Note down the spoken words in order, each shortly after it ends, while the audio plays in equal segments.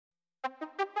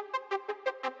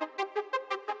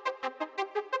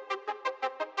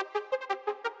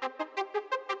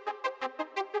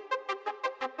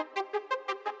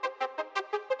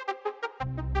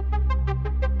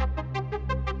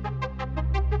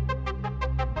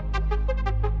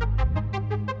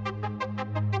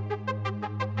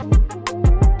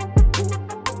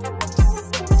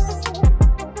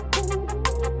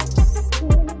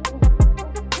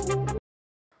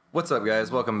What's up guys,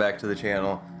 welcome back to the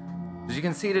channel. As you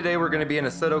can see today we're going to be in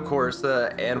Assetto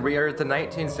Corsa and we are at the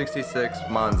 1966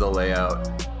 Monza layout.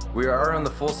 We are on the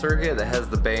full circuit that has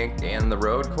the bank and the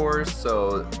road course,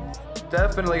 so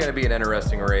definitely going to be an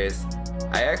interesting race.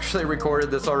 I actually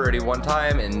recorded this already one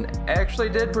time and actually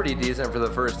did pretty decent for the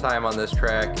first time on this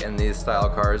track and these style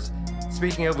cars.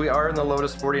 Speaking of, we are in the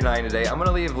Lotus 49 today. I'm going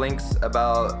to leave links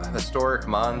about historic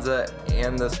Monza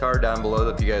and this car down below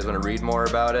if you guys want to read more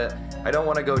about it. I don't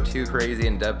want to go too crazy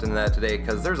in depth in that today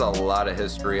because there's a lot of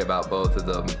history about both of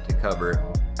them to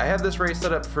cover. I have this race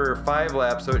set up for 5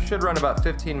 laps, so it should run about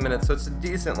 15 minutes, so it's a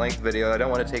decent length video. I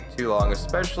don't want to take too long,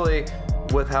 especially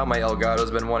with how my Elgato's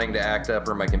been wanting to act up,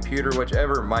 or my computer,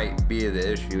 whichever might be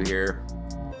the issue here,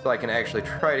 so I can actually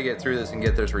try to get through this and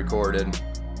get this recorded.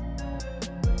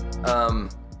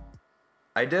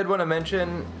 I did want to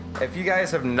mention, if you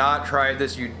guys have not tried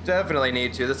this, you definitely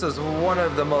need to. This is one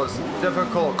of the most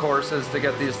difficult courses to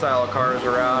get these style cars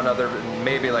around, other than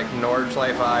maybe like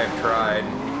Nordschleife I've tried.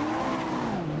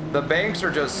 The banks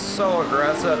are just so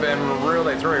aggressive and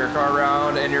really throw your car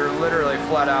around, and you're literally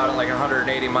flat out at like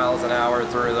 180 miles an hour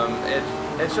through them.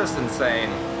 It's just insane.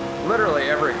 Literally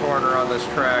every corner on this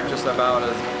track just about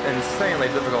is insanely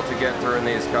difficult to get through in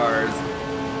these cars.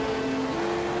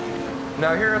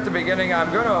 Now here at the beginning,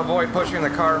 I'm going to avoid pushing the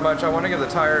car much. I want to give the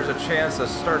tires a chance to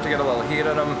start to get a little heat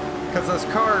in them, because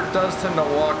this car does tend to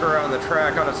walk around the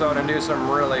track on its own and do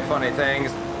some really funny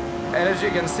things. And as you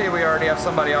can see, we already have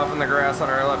somebody off in the grass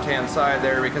on our left-hand side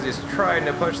there because he's trying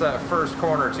to push that first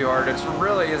corner too hard. It's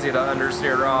really easy to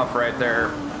understeer off right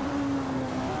there.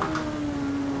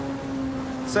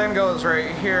 Same goes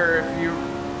right here. If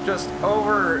you just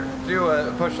overdo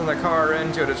it, pushing the car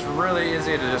into it, it's really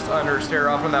easy to just understeer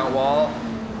off on that wall,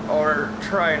 or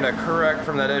trying to correct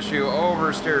from that issue,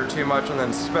 oversteer too much and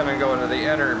then spin and go into the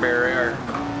inner barrier.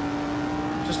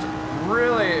 Just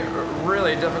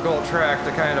really difficult track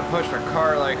to kind of push a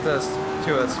car like this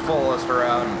to its fullest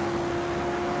around.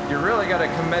 You really got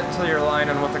to commit to your line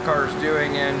and what the car's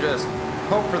doing and just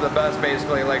hope for the best,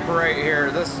 basically. Like right here,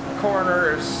 this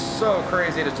corner is so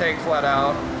crazy to take flat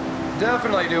out.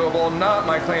 Definitely doable, not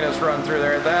my cleanest run through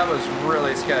there. That was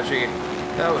really sketchy.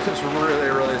 That was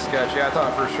really sketchy. I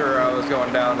thought for sure I was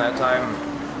going down that time.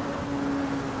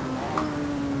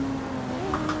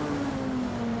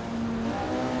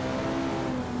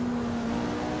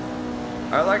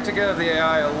 I like to give the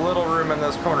AI a little room in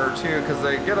this corner too, because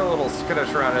they get a little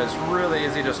skittish around it. It's really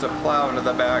easy just to plow into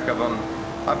the back of them.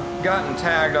 I've gotten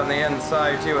tagged on the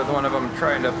inside too with one of them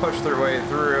trying to push their way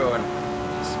through and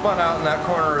spun out in that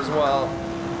corner as well.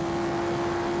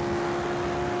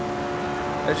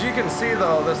 As you can see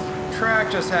though, this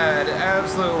track just had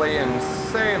absolutely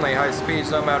insanely high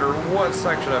speeds no matter what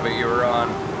section of it you were on.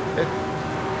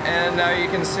 And now you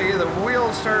can see the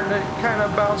wheels starting to kind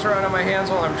of bounce around in my hands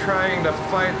while I'm trying to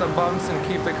fight the bumps and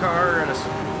keep the car in a,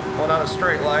 well, not a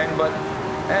straight line, but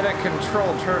at a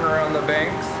controlled turn around the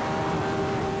banks.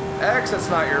 Exit's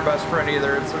not your best friend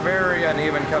either. It's very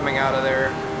uneven coming out of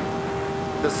there.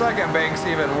 The second bank's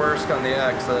even worse on the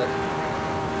exit.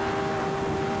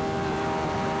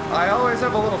 I always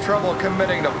have a little trouble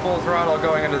committing to full throttle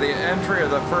going into the entry of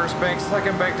the first bank.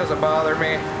 Second bank doesn't bother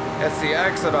me. It's the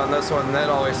exit on this one that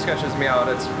always sketches me out.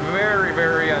 It's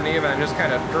very uneven. It just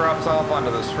kind of drops off onto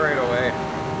the straightaway.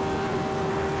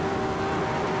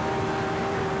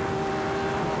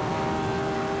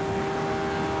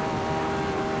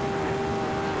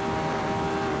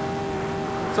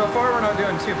 So far we're not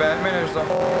doing too bad. Managed the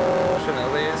whole session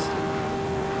at least.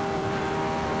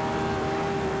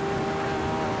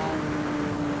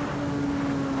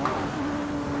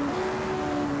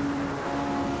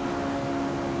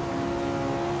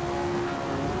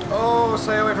 Oh,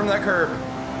 stay away from that curb.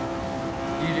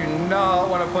 You do not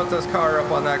want to put this car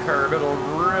up on that curb. It'll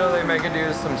really make it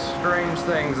do some strange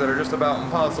things that are just about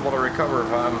impossible to recover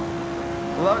from.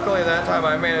 Luckily that time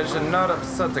I managed to not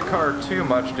upset the car too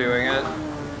much doing it.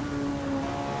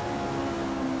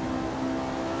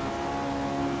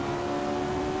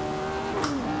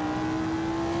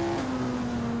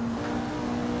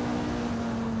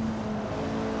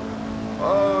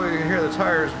 Oh, you can hear the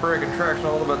tires breaking traction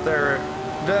a little bit there.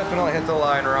 Definitely hit the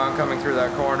line wrong coming through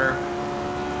that corner.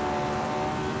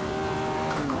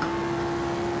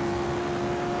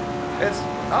 It's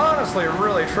honestly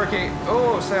really tricky,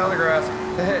 oh, stay out of the grass,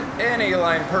 to hit any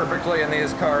line perfectly in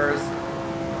these cars,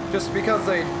 just because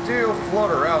they do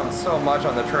float around so much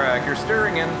on the track. Your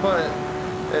steering input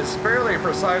is fairly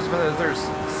precise, but there's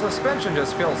suspension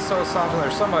just feels so soft and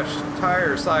there's so much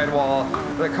tire sidewall,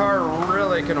 the car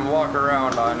really can walk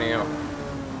around on you.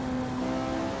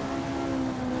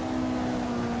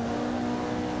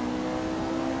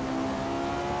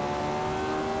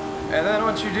 And then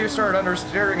once you do start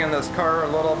understeering in this car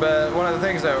a little bit, one of the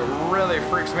things that really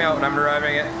freaks me out when I'm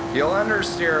driving it, you'll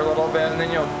understeer a little bit and then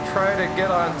you'll try to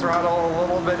get on throttle a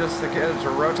little bit just to get it to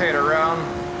rotate around,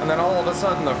 and then all of a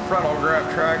sudden the front will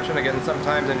grab traction again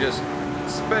sometimes and just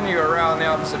spin you around the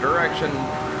opposite direction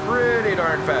pretty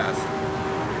darn fast.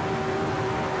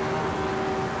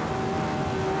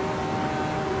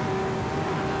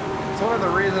 It's one of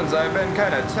the reasons I've been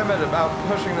kind of timid about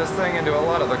pushing this thing into a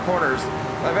lot of the corners.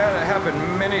 I've had it happen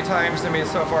many times to me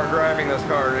so far driving this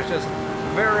car. It's just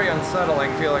very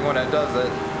unsettling feeling when it does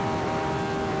it.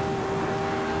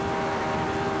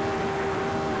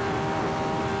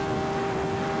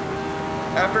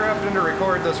 After having to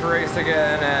record this race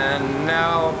again, and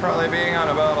now probably being on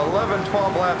about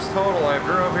 11-12 laps total I've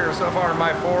drove here so far,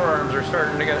 my forearms are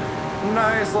starting to get a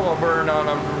nice little burn on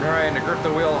them from trying to grip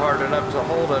the wheel hard enough to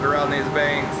hold it around these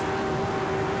banks.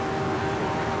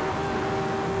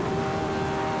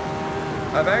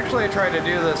 I've actually tried to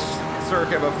do this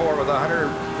circuit before with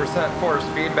 100% force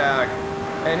feedback,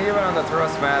 and even on the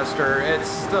Thrustmaster, it's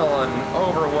still an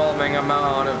overwhelming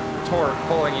amount of torque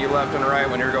pulling you left and right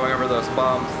when you're going over those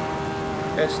bumps.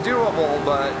 It's doable,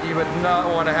 but you would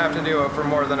not want to have to do it for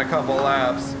more than a couple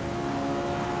laps.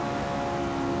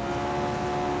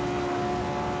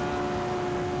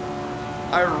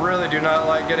 I really do not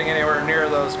like getting anywhere near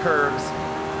those curbs.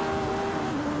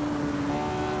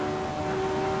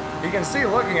 You can see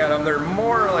looking at them, they're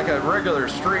more like a regular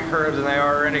street curb than they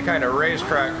are any kind of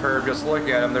racetrack curb. Just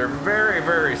looking at them, they're very,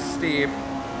 very steep.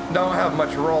 Don't have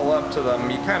much roll up to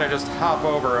them. You kind of just hop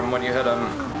over them when you hit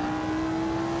them.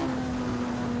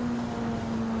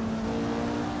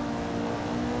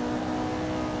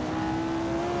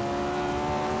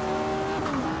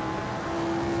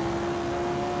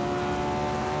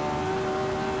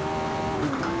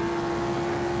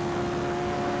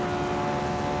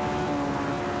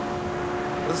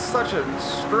 This is such a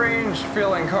strange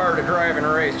feeling car to drive and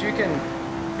race. You can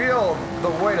feel the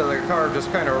weight of the car just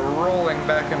kind of rolling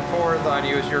back and forth on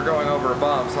you as you're going over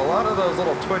bumps. A lot of those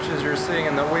little twitches you're seeing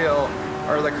in the wheel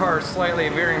are the car slightly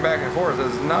veering back and forth.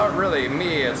 It's not really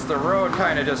me, it's the road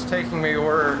kind of just taking me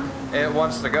where it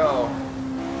wants to go.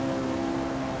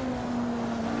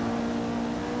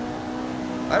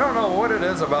 I don't know what it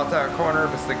is about that corner,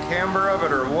 if it's the camber of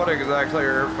it or what exactly,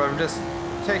 or if I'm just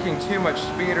taking too much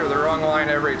speed or the wrong line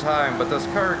every time, but this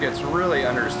car gets really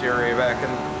understeery back in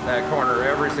that corner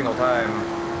every single time.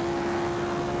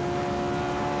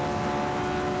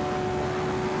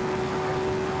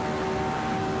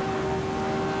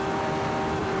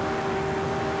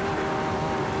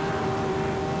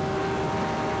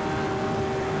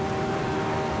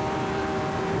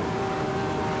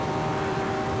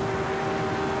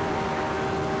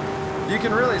 You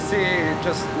can really see,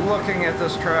 just looking at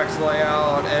this track's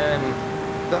layout and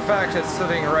the fact it's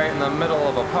sitting right in the middle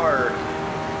of a park,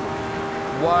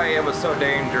 why it was so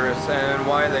dangerous and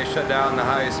why they shut down the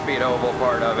high-speed oval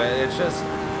part of it. It's just,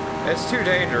 it's too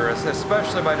dangerous,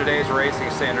 especially by today's racing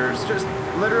standards. Just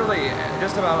literally,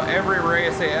 just about every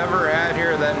race they ever had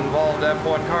here that involved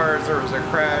F1 cars, there was a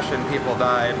crash and people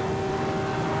died.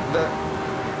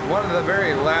 One of the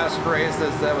very last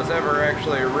races that was ever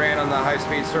actually ran on the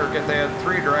high-speed circuit, they had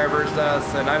 3 drivers'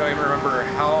 deaths, and I don't even remember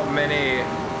how many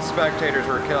spectators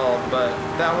were killed, but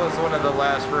that was one of the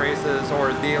last races,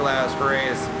 or the last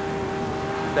race,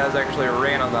 that was actually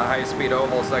ran on the high-speed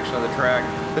oval section of the track.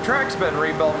 The track's been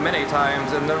rebuilt many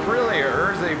times, and the really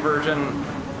early version,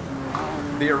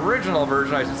 the original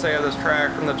version, I should say, of this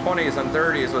track from the 20s and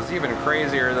 30s was even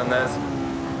crazier than this.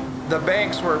 The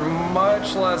banks were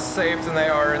much less safe than they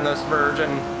are in this version.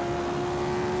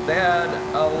 They had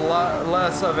a lot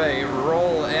less of a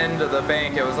roll into the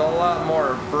bank. It was a lot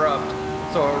more abrupt.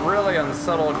 So it really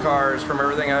unsettled cars from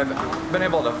everything I've been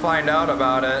able to find out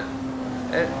about it.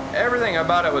 Everything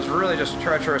about it was really just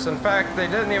treacherous. In fact, they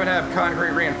didn't even have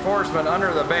concrete reinforcement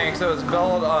under the banks. It was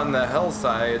built on the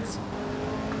hillsides.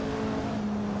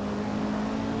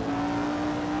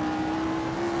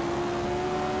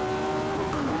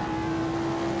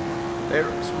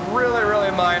 It's really,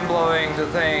 really mind-blowing to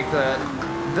think that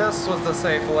this was the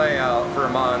safe layout for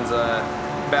Monza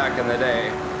back in the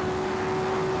day.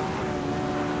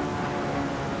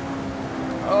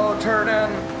 Oh, turn in.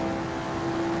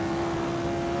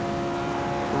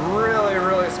 Really,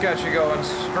 really sketchy going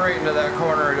straight into that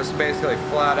corner, just basically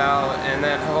flat out, and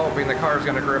then hoping the car's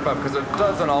going to grip up, because it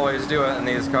doesn't always do it in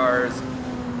these cars.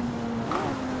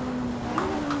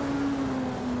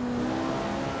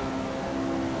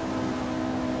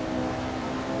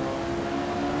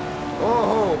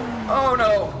 Oh, oh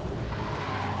no!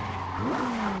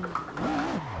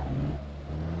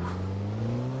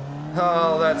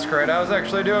 Oh, that's great. I was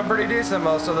actually doing pretty decent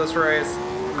most of this race.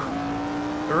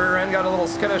 The rear end got a little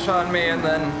skittish on me and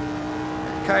then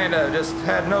kinda just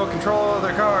had no control of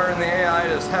the car, and the AI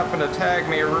just happened to tag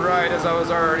me right as I was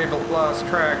already lost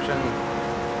traction.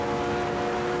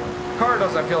 Car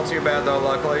doesn't feel too bad though,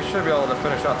 luckily. Should be able to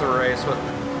finish out the race with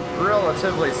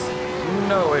relatively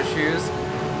no issues.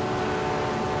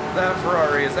 That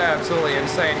Ferrari is absolutely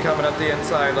insane coming up the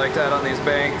inside like that on these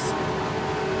banks.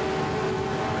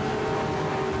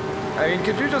 I mean,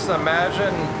 could you just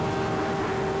imagine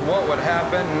what would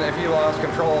happen if you lost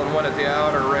control and went at the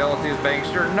outer rail at these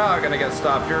banks? You're not going to get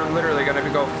stopped. You're literally going to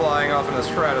go flying off in the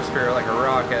stratosphere like a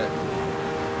rocket.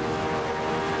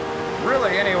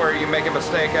 Really, anywhere you make a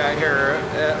mistake at here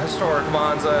at historic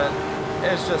Monza,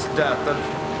 it's just death.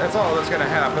 That's all that's going to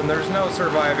happen. There's no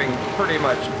surviving pretty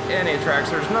much any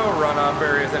tracks. There's no runoff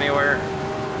areas anywhere.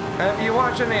 And if you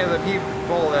watch any of the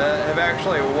people that have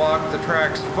actually walked the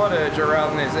track's footage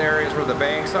around these areas where the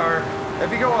banks are,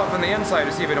 if you go off on the inside,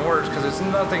 it's even worse because it's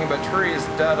nothing but trees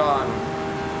dead on.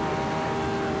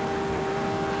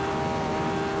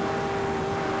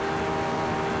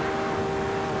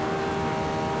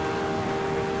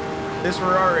 This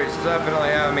Ferrari's definitely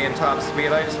having me in top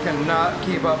speed. I just cannot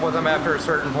keep up with them after a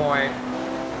certain point.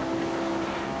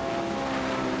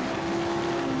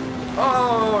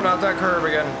 Oh, not that curve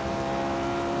again.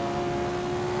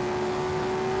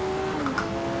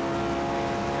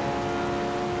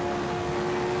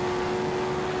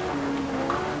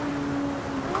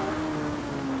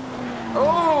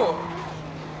 Oh!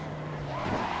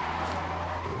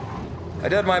 I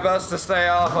did my best to stay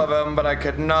off of him, but I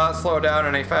could not slow down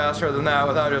any faster than that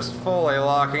without just fully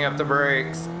locking up the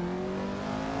brakes.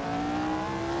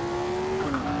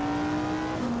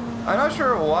 I'm not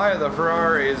sure why the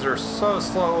Ferraris are so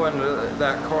slow into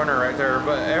that corner right there,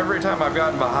 but every time I've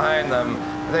gotten behind them,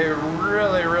 they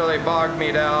really bog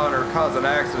me down or cause an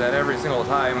accident every single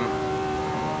time.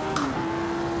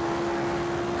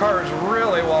 Car's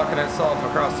really walking itself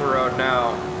across the road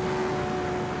now.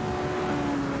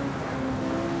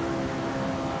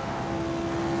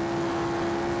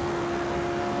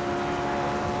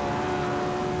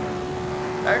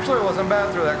 Actually, it wasn't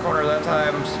bad through that corner that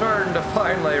time. I'm starting to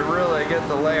finally really get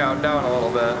the layout down a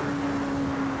little bit.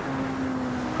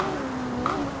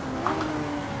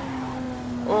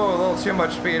 Oh, a little too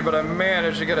much speed, but I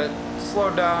managed to get it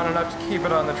slowed down enough to keep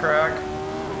it on the track.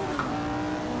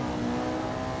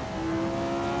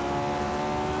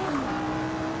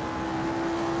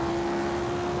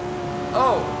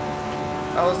 Oh!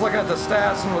 I was looking at the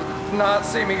stats and would not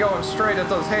see me going straight at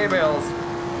those hay bales.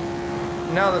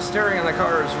 Now the steering in the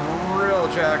car is real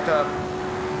jacked up.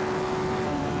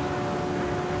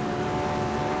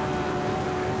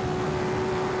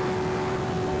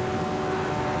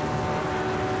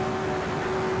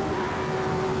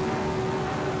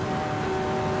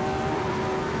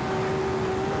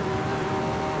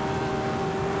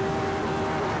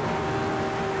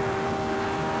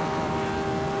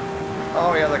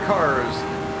 Oh yeah, the car is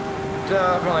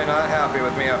definitely not happy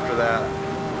with me after that.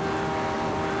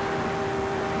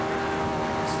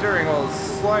 Steering wheel is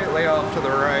slightly off to the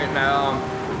right now.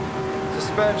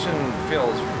 Suspension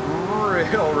feels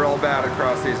real bad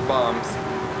across these bumps.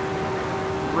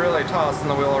 Really tossing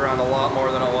the wheel around a lot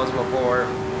more than it was before.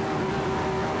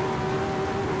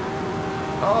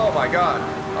 Oh my god.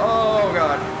 Oh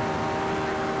god.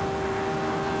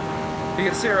 You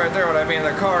can see right there what I mean.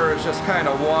 The car is just kind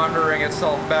of wandering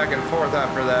itself back and forth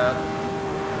after that.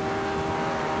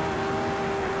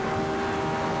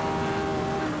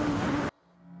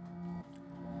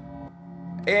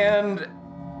 And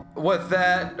with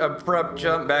that abrupt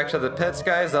jump back to the pits,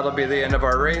 guys, that'll be the end of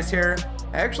our race here.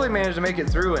 I actually managed to make it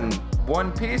through in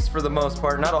one piece for the most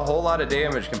part. Not a whole lot of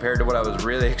damage compared to what I was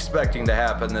really expecting to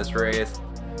happen this race.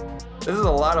 This is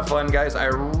a lot of fun, guys. I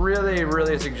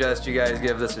really suggest you guys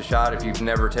give this a shot if you've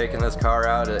never taken this car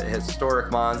out at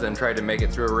historic Monza and tried to make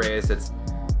it through a race. It's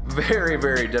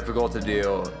very difficult to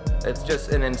do. It's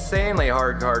just an insanely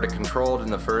hard car to control in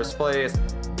the first place.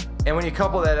 And when you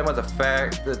couple that in with the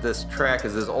fact that this track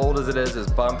is as old as it is,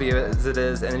 as bumpy as it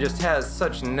is, and it just has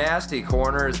such nasty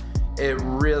corners, it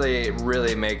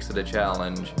really makes it a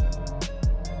challenge.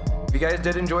 If you guys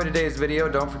did enjoy today's video,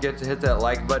 don't forget to hit that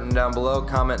like button down below,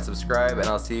 comment, subscribe, and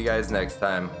I'll see you guys next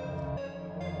time.